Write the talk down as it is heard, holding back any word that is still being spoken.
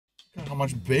Look how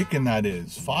much bacon that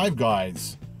is. Five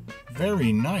Guys.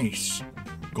 Very nice.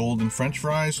 Golden French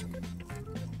fries.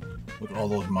 Look at all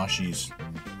those mushies.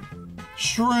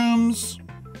 Shrooms.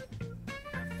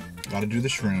 Gotta do the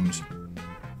shrooms.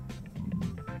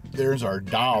 There's our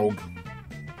dog.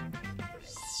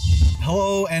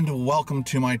 Hello and welcome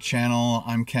to my channel.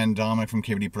 I'm Domik from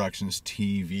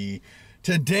KBDProductionsTV.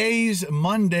 Today's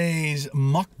Monday's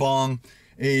mukbang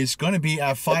is going to be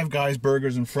at Five Guys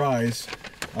Burgers and Fries.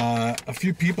 A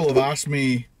few people have asked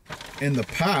me in the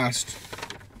past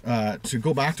to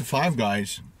go back to Five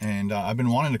Guys, and I've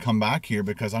been wanting to come back here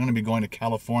because I'm going to be going to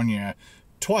California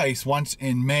twice, once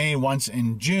in May, once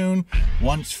in June,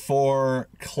 once for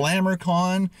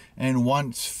ClamorCon and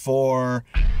once for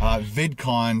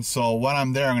VidCon. So when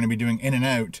I'm there, I'm going to be doing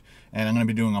In-N-Out, and I'm going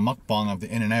to be doing a mukbang of the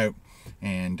In-N-Out,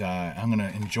 and I'm going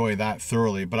to enjoy that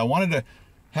thoroughly. But I wanted to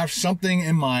have something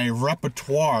in my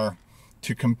repertoire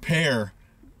to compare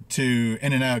to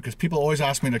In-N-Out, because people always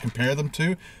ask me to compare them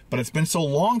to, but it's been so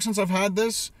long since I've had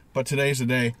this, but today's the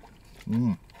day.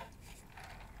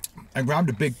 I grabbed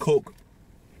a big Coke.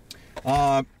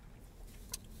 I'm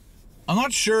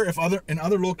not sure if in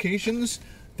other locations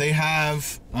they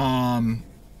have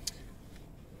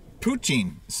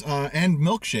poutine and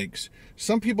milkshakes.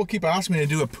 Some people keep asking me to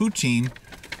do a poutine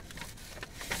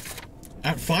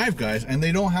at Five Guys, and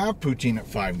they don't have poutine at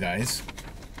Five Guys.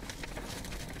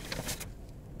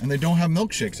 And they don't have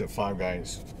milkshakes at Five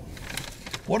Guys.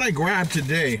 What I grabbed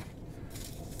today,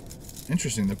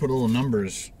 interesting, they put little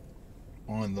numbers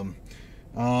on them.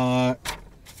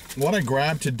 What I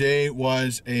grabbed today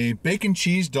was a bacon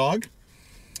cheese dog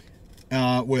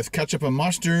with ketchup and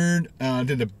mustard.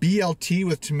 Did a BLT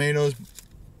with tomatoes,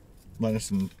 lettuce,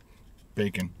 and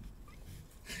bacon.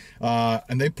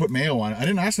 And they put mayo on it. I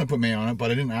didn't ask them to put mayo on it,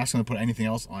 but I didn't ask them to put anything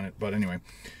else on it. But anyway.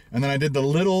 And then I did the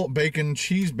little bacon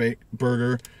cheese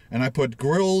burger, and I put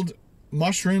grilled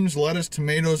mushrooms, lettuce,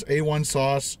 tomatoes, A1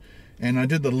 sauce, and I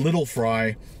did the little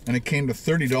fry, and it came to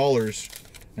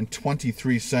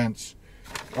 $30.23.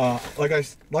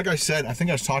 Like I said, I think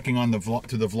I was talking on the vlog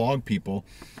to the vlog people,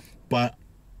 but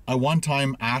I one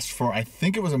time asked for, I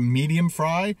think it was a medium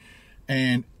fry,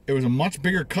 and it was a much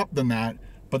bigger cup than that,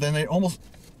 but then they almost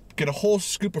get a whole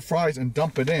scoop of fries and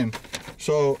dump it in.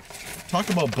 So talk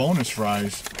about bonus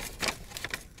fries.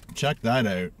 Check that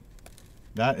out.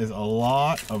 That is a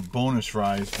lot of bonus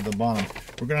fries to the bottom.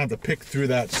 We're gonna have to pick through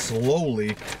that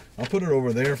slowly. I'll put it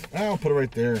over there. I'll put it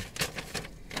right there.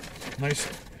 Nice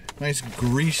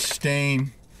grease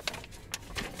stain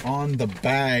on the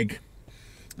bag.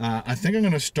 I think I'm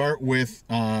gonna start with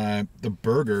the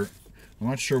burger. I'm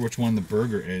not sure which one the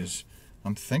burger is.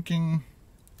 I'm thinking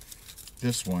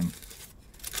this one.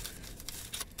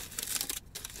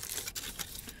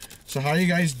 So how you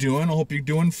guys doing? I hope you're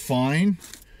doing fine.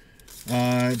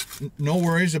 No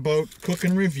worries about cook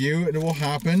and review. It will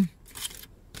happen.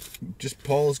 Just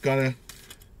Paul's got a...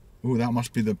 Ooh, that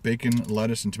must be the bacon,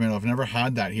 lettuce, and tomato. I've never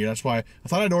had that here. That's why I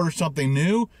thought I'd order something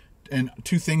new, and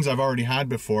two things I've already had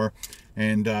before.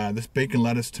 And this bacon,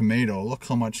 lettuce, tomato. Look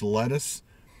how much lettuce.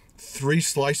 3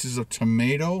 slices of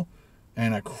tomato,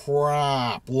 and a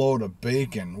crap load of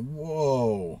bacon.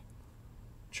 Whoa.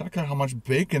 Check out how much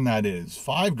bacon that is.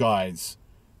 Five Guys.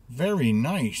 Very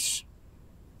nice.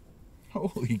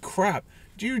 Holy crap.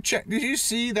 Did you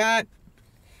see that?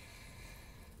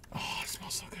 Oh, it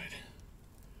smells so good.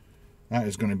 That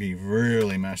is going to be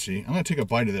really messy. I'm going to take a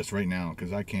bite of this right now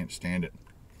because I can't stand it.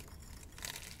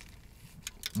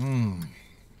 I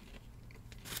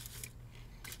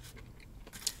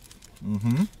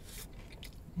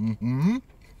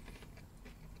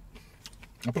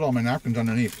put all my napkins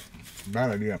underneath.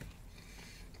 Bad idea.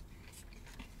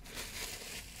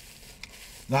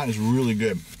 That is really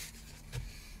good.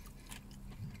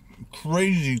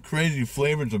 Crazy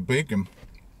flavors of bacon.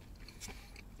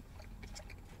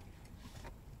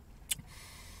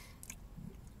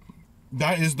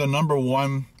 That is the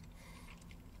 #1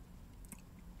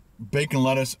 bacon,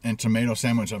 lettuce, and tomato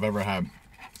sandwich I've ever had.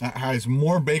 That has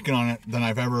more bacon on it than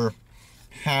I've ever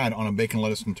had on a bacon,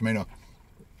 lettuce, and tomato.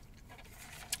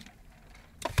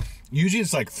 Usually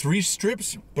it's like 3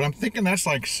 strips, but I'm thinking that's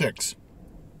like 6.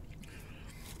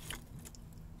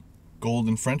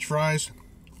 Golden French fries.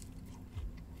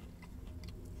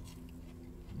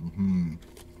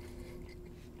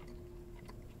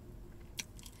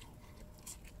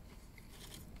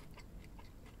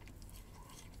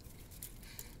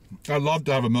 I'd love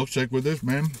to have a milkshake with this,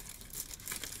 man.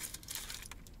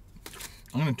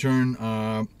 I'm gonna turn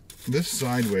this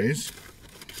sideways.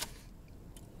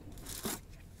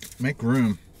 Make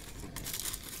room.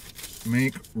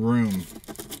 Make room.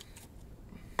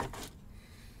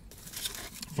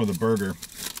 for the burger.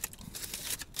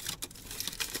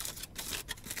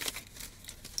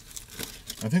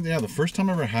 I think, yeah, the first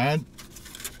time I ever had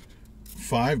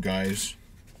Five Guys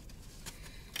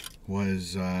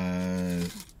was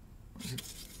it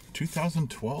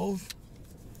 2012,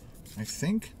 I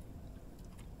think.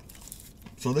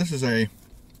 So this is a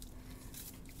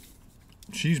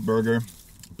cheeseburger,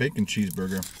 bacon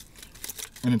cheeseburger,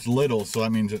 and it's little, so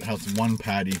that means it has one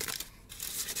patty.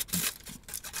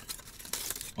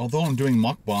 Although I'm doing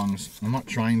mukbangs, I'm not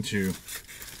trying to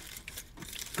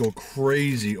go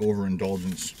crazy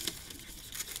overindulgence.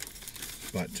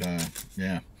 But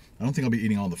yeah, I don't think I'll be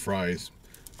eating all the fries,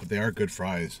 but they are good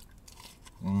fries.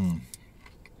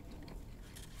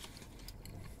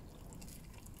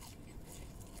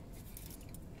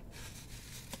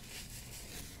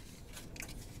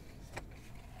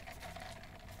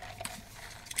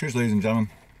 Cheers, ladies and gentlemen.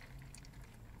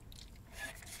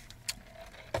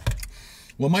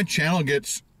 When my channel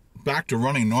gets back to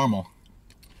running normal,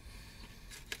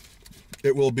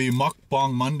 it will be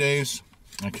Mukbang Mondays.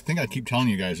 I think I keep telling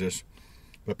you guys this,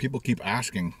 but people keep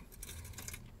asking,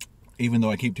 even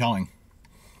though I keep telling.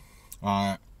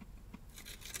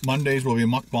 Mondays will be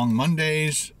Mukbang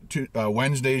Mondays.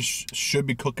 Wednesdays should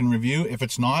be cook and review. If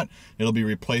it's not, it'll be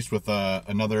replaced with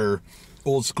another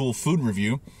old school food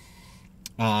review.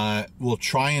 We'll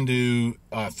try and do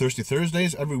Thirsty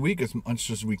Thursdays every week as much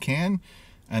as we can.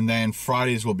 And then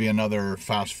Fridays will be another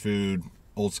fast food,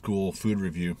 old school food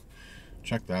review.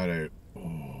 Check that out.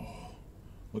 Oh,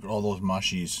 look at all those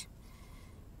mushies.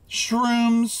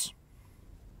 Shrooms.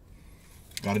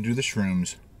 Gotta do the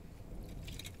shrooms.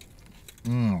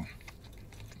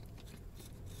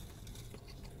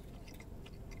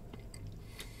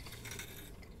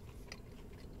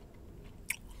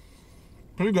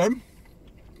 Pretty good.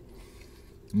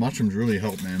 Mushrooms really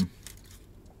help, man.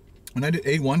 When I did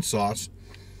A1 sauce,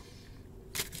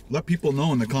 let people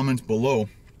know in the comments below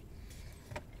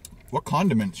what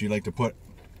condiments you like to put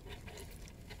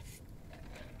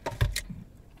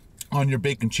on your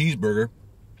bacon cheeseburger.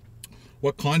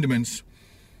 What condiments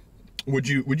would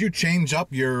you change up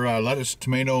your lettuce,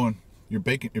 tomato, and your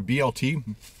bacon, your BLT?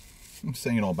 I'm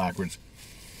saying it all backwards.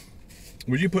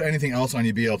 Would you put anything else on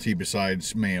your BLT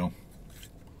besides mayo?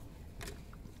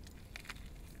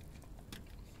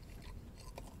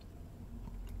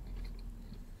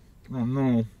 Oh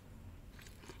no.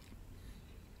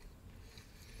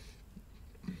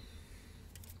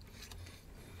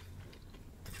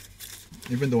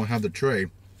 Even though I have the tray,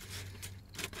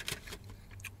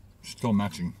 still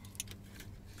matching.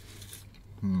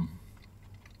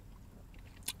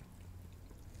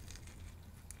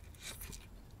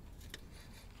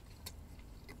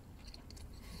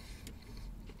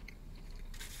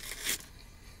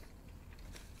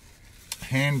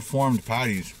 Hand-formed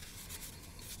patties.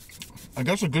 I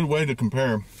guess a good way to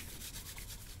compare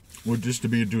would just to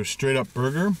be to do a straight up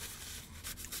burger,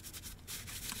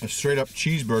 a straight up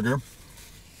cheeseburger,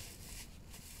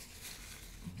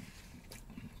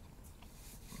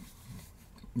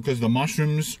 because the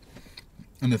mushrooms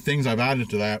and the things I've added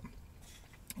to that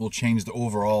will change the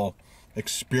overall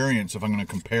experience if I'm going to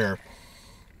compare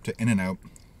to In-N-Out.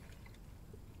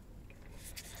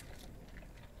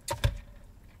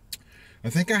 I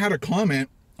think I had a comment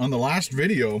on the last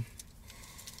video,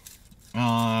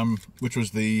 which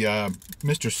was the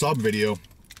Mr. Sub video,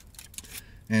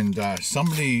 and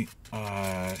somebody,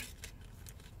 I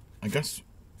guess,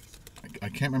 I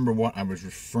can't remember what I was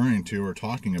referring to or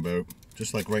talking about,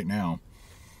 just like right now,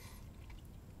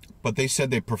 but they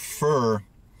said they prefer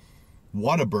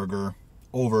Whataburger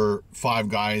over Five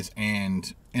Guys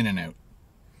and In-N-Out.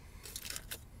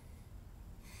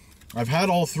 I've had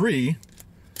all three.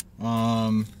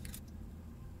 I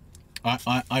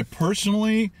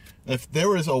personally, if there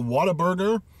was a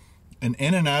Whataburger, an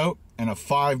In-N-Out, and a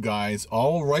Five Guys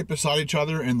all right beside each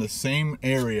other in the same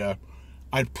area,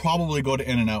 I'd probably go to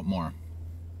In-N-Out more.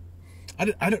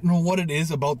 I don't know what it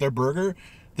is about their burger.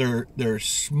 They're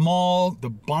small, the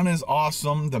bun is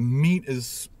awesome, the meat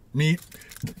is meat.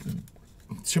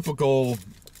 Typical.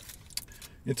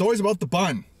 It's always about the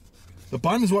bun. The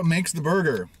bun is what makes the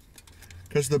burger,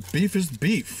 because the beef is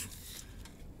beef.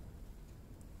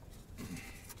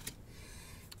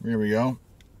 Here we go.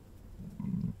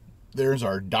 There's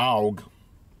our dog.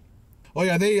 Oh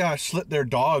yeah, they slit their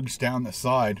dogs down the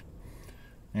side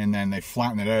and then they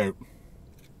flatten it out.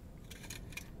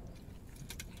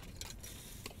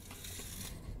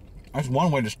 That's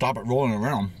one way to stop it rolling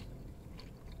around.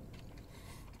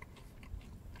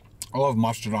 I love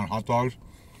mustard on hot dogs.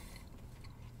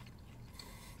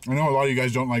 I know a lot of you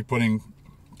guys don't like putting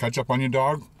ketchup on your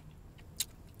dog.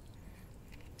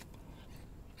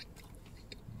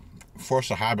 force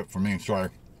of habit for me, sorry.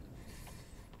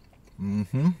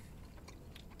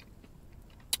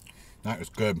 That is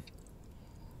good.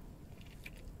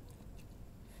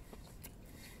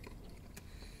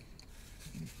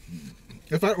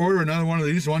 If I order another one of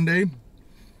these one day,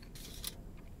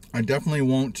 I definitely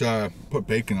won't put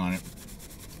bacon on it.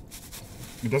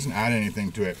 It doesn't add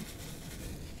anything to it.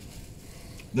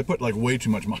 They put like way too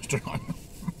much mustard on it.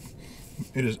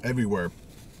 It is everywhere.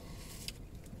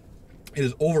 It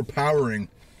is overpowering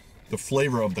the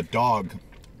flavor of the dog.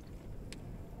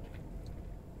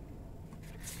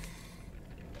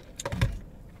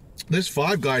 This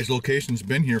Five Guys location's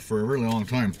been here for a really long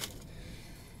time.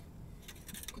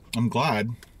 I'm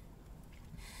glad,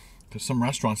 because some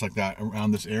restaurants like that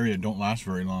around this area don't last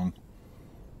very long.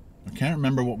 I can't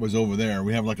remember what was over there.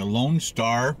 We have like a Lone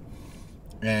Star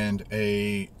and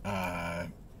a,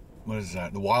 what is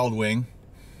that? The Wild Wing.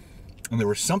 And there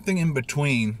was something in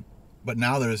between, but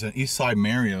now there's an Eastside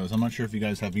Mario's. I'm not sure if you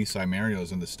guys have Eastside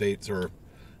Mario's in the States or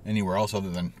anywhere else other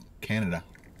than Canada.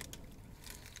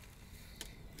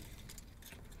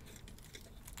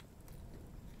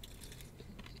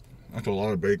 That's a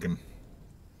lot of bacon.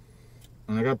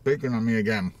 And I got bacon on me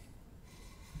again.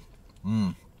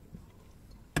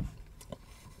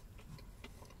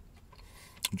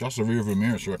 Adjust the rear view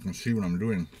mirror so I can see what I'm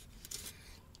doing.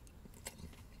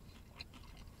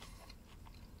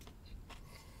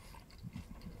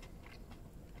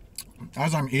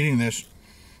 As I'm eating this,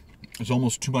 it's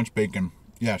almost too much bacon.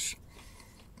 Yes,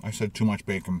 I said too much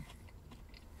bacon.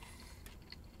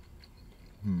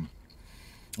 And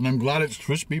I'm glad it's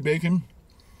crispy bacon,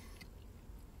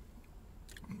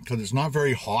 because it's not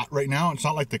very hot right now. It's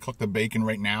not like they cooked the bacon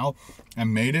right now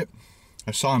and made it.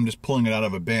 I saw him just pulling it out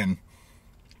of a bin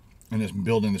and just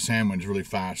building the sandwich really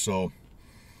fast. So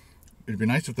it'd be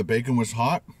nice if the bacon was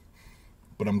hot,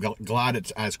 but I'm glad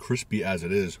it's as crispy as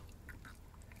it is.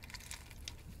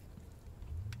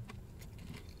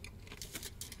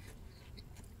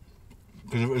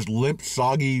 Because if it was limp,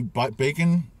 soggy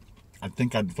bacon, I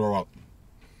think I'd throw up.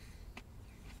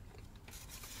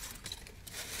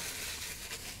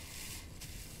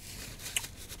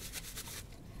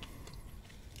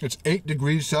 It's 8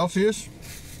 degrees Celsius.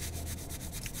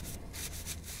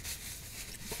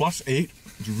 +8.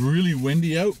 It's really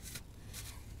windy out.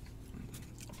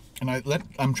 And I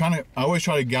always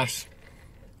try to guess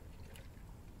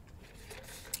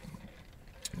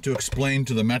to explain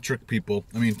to the metric people,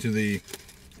 to the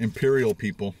imperial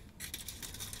people.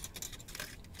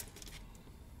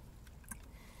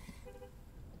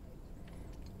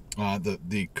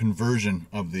 The conversion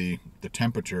of the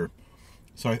temperature.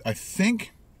 So I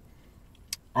think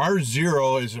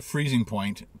R0 is a freezing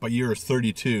point, but you're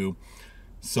 32.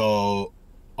 So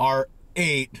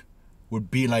R8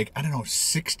 would be like, I don't know,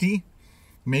 60?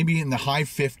 Maybe in the high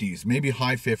 50s. Maybe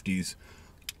high 50s.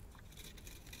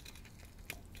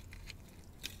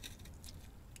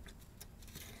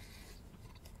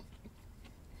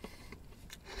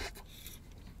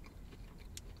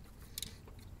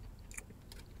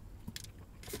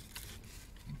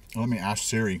 Let me ask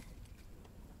Siri.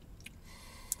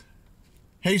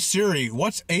 Hey Siri,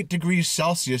 what's 8 degrees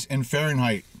Celsius in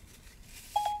Fahrenheit?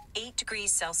 8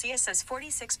 degrees Celsius is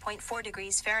 46.4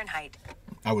 degrees Fahrenheit.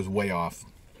 I was way off.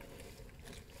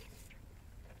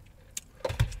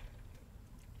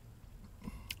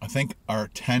 I think our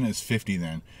 10 is 50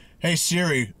 then. Hey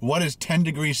Siri, what is 10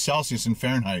 degrees Celsius in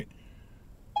Fahrenheit?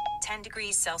 10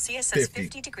 degrees Celsius is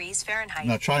 50 degrees Fahrenheit.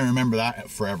 Now try and remember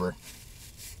that forever.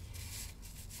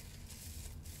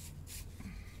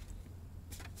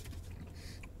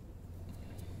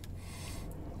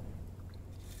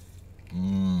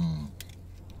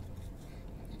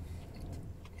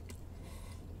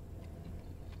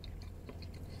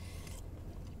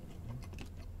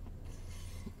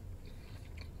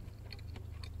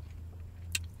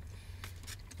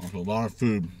 That's a lot of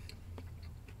food.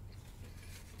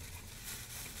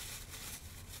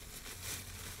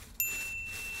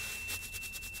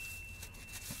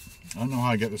 I don't know how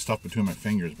I get this stuff between my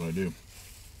fingers, but I do.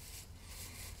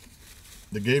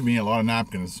 They gave me a lot of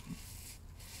napkins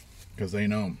because they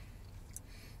know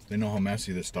how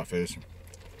messy this stuff is.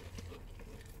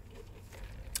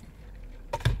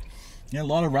 Yeah, a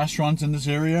lot of restaurants in this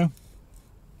area.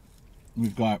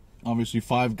 We've got obviously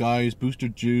Five Guys,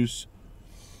 Boosted Juice,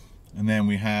 and then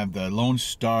we have the Lone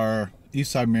Star,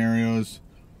 Eastside Mario's,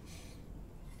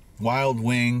 Wild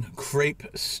Wing, Crepe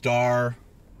Star,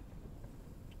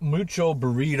 Mucho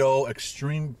Burrito,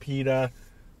 Extreme Pita,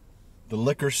 the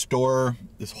liquor store,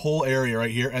 this whole area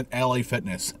right here, and LA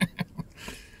Fitness.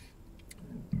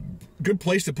 Good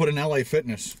place to put an LA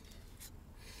Fitness.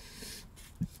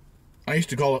 I used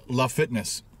to call it La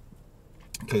Fitness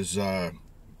because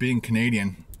being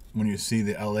Canadian, when you see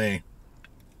the LA,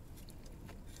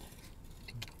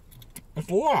 it's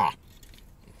la.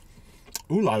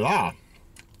 Ooh la la.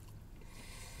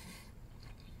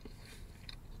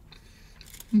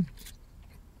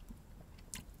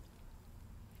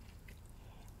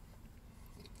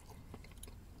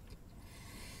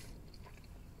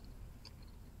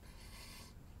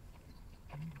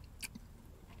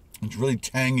 It's really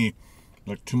tangy,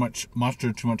 like too much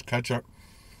mustard, too much ketchup.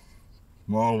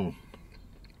 Whoa.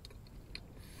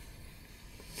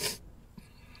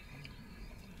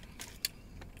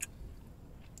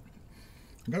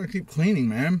 I gotta keep cleaning,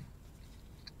 man.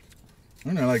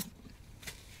 I'm gonna like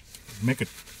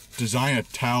design a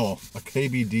towel, a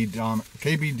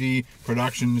KBD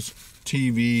Productions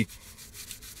TV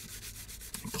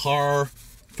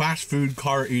fast food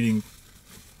car eating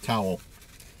towel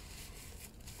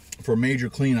for major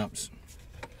cleanups.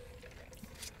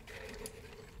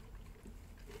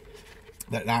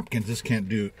 That napkin just can't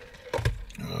do.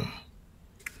 Ugh.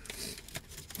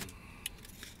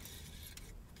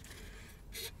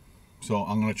 So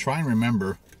I'm going to try and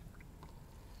remember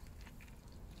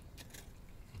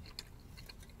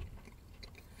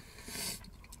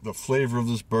the flavor of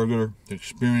this burger, the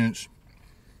experience,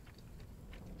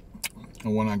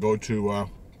 and when I go to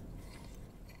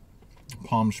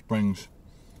Palm Springs,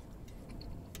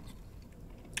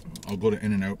 I'll go to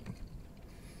In-N-Out.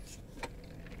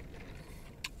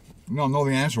 I'll know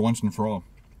the answer once and for all.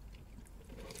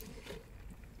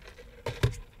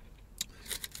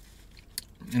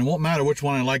 And it won't matter which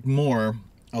one I like more,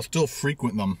 I'll still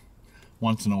frequent them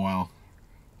once in a while.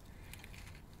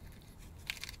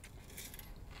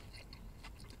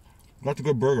 That's a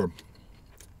good burger.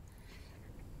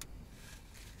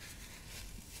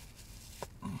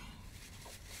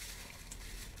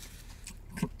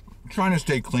 Trying to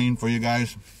stay clean for you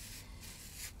guys.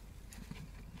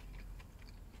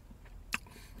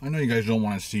 I know you guys don't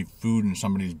want to see food in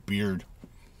somebody's beard.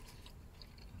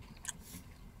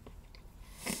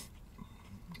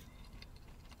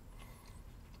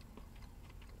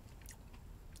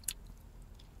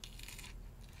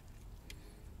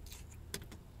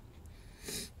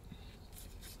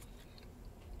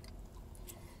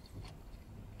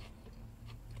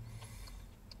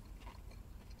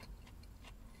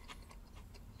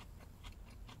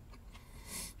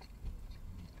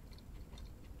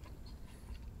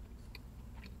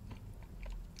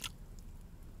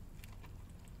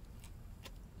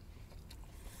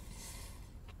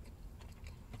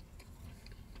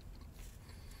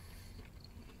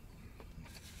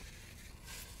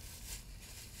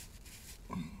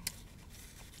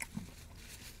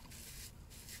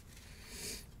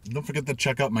 Don't forget to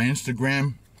check out my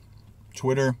Instagram,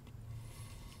 Twitter.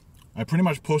 I pretty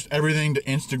much post everything to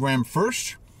Instagram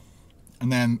first,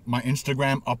 and then my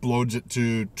Instagram uploads it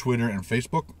to Twitter and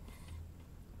Facebook.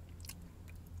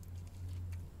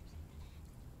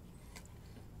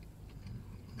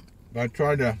 I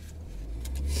try to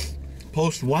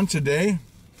post once a day.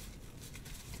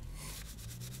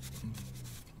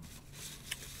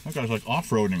 That guy's like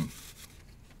off-roading.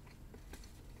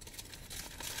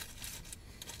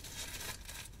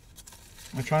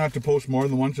 I try not to post more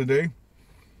than once a day.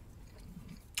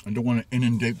 I don't want to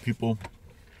inundate people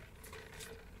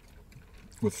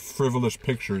with frivolous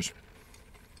pictures.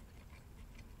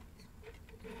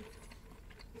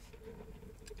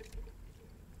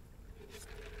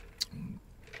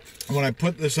 When I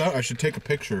put this out, I should take a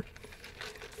picture.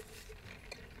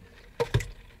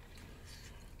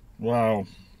 Wow.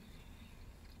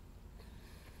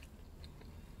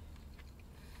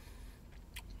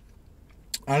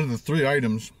 Out of the 3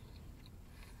 items,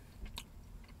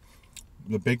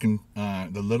 the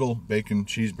the little bacon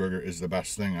cheeseburger is the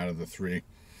best thing out of the 3.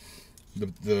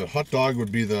 The hot dog would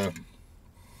be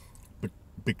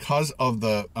because of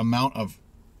the amount of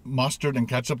mustard and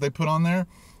ketchup they put on there.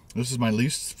 This is my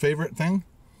least favorite thing.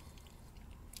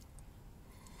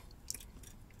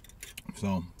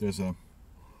 So there's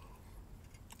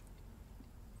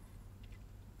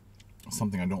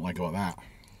something I don't like about that.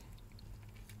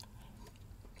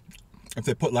 If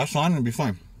they put less on, it'd be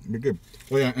fine. It'd be good.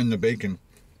 Oh yeah, and the bacon.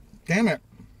 Damn it.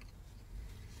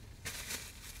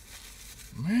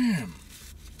 Man.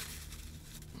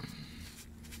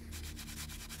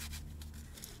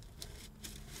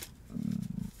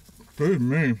 Excuse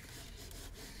me.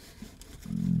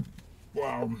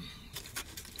 Wow.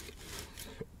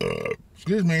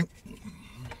 Excuse me.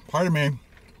 Pardon me.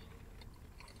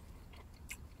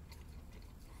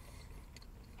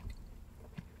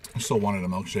 I still wanted a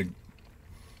milkshake.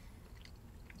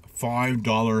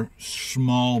 $5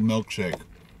 small milkshake.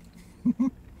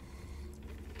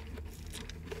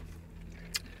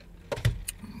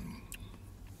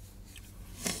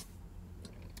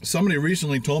 Somebody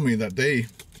recently told me that they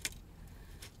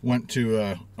went to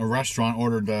a restaurant,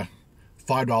 ordered a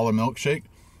 $5 milkshake,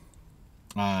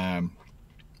 and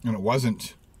it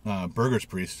wasn't Burger's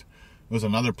Priest. It was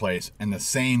another place, and the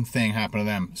same thing happened to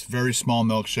them. It's a very small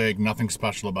milkshake, nothing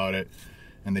special about it,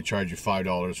 and they charge you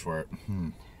 $5 for it.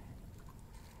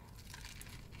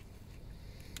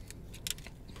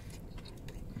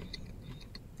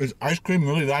 Is ice cream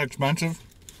really that expensive?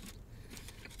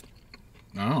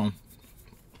 I don't know.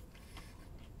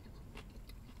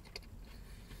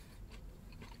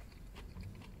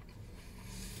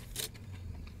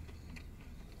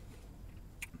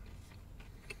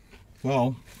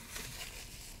 Well,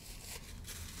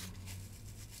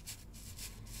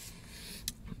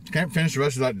 can't finish the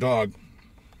rest of that dog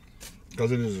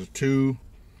because it is too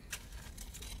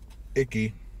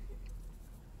icky.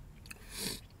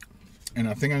 And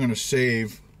I think I'm going to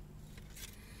save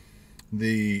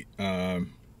the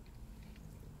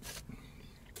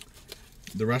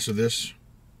rest of this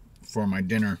for my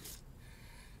dinner.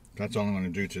 That's all I'm going to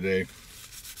do today.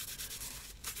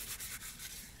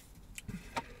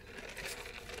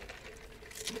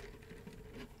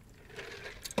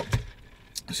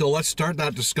 So let's start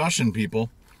that discussion, people.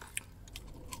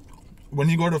 When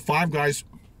you go to Five Guys,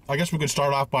 I guess we could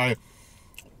start off by,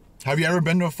 have you ever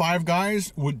been to a Five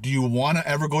Guys? Do you want to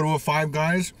ever go to a Five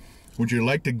Guys? Would you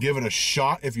like to give it a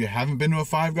shot if you haven't been to a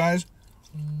Five Guys?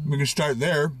 We can start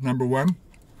there, number one.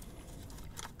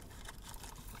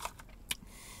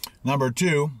 Number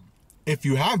two, if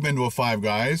you have been to a Five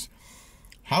Guys,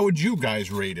 how would you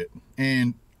guys rate it?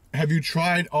 And have you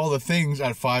tried all the things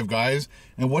at Five Guys?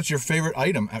 And what's your favorite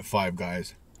item at Five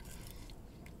Guys?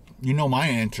 You know my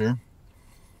answer.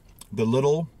 The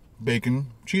little bacon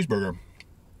cheeseburger.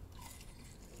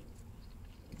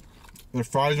 Their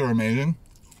fries are amazing.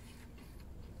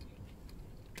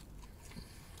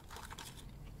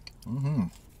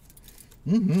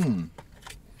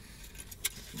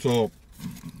 So,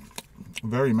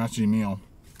 very messy meal.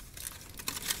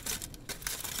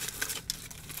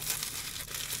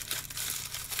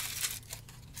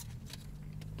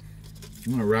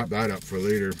 I'm gonna wrap that up for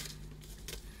later.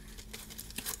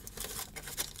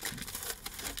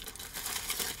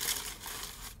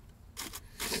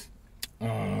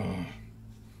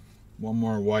 One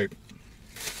more wipe.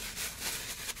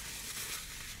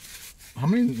 How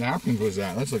many napkins was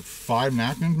that? That's like 5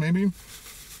 napkins, maybe.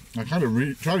 I kind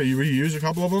of try to reuse a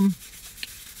couple of them.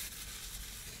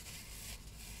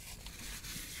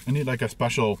 I need like a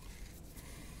special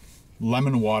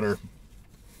lemon water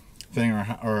thing,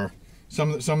 or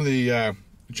some of the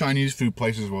Chinese food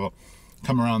places will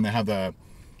come around. They have the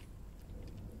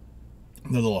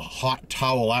little hot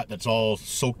towelette that's all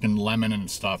soaked in lemon and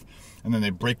stuff, and then they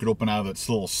break it open out of its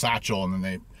little satchel, and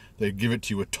then they give it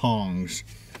to you with tongs,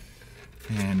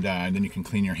 and then you can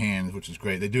clean your hands, which is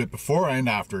great. They do it before and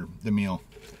after the meal.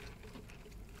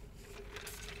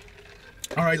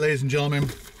 All right, ladies and gentlemen,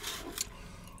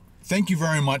 thank you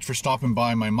very much for stopping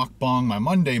by my mukbang, my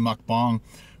Monday mukbang.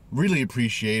 Really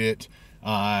appreciate it.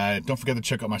 Don't forget to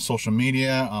check out my social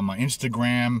media on my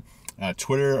Instagram,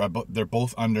 Twitter. They're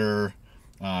both under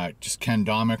just Ken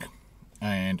Domik,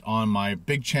 and on my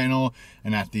big channel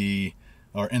and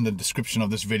in the description of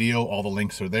this video, all the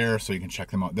links are there, so you can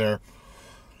check them out there.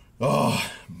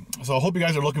 So I hope you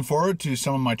guys are looking forward to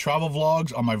some of my travel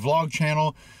vlogs on my vlog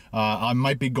channel. I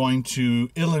might be going to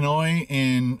Illinois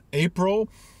in April.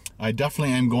 I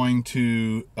definitely am going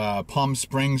to Palm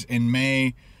Springs in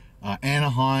May,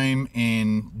 Anaheim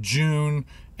in June,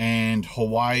 and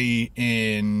Hawaii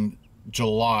in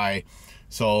July.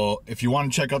 So if you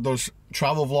want to check out those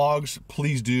travel vlogs,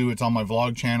 please do. It's on my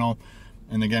vlog channel,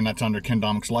 and again, that's under Ken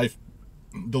Domik's Life.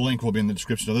 The link will be in the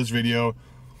description of this video.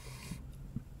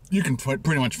 You can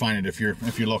pretty much find it if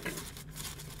you look,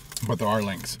 but there are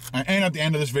links. And at the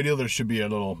end of this video, there should be a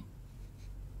little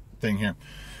thing here.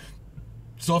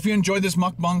 So if you enjoyed this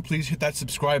mukbang, please hit that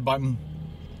subscribe button.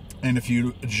 And if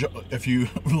you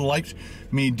liked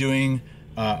me doing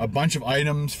a bunch of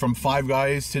items from Five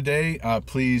Guys today,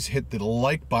 please hit the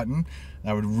like button.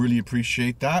 I would really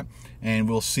appreciate that. And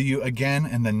we'll see you again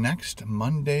in the next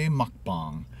Monday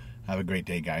mukbang. Have a great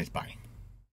day, guys. Bye.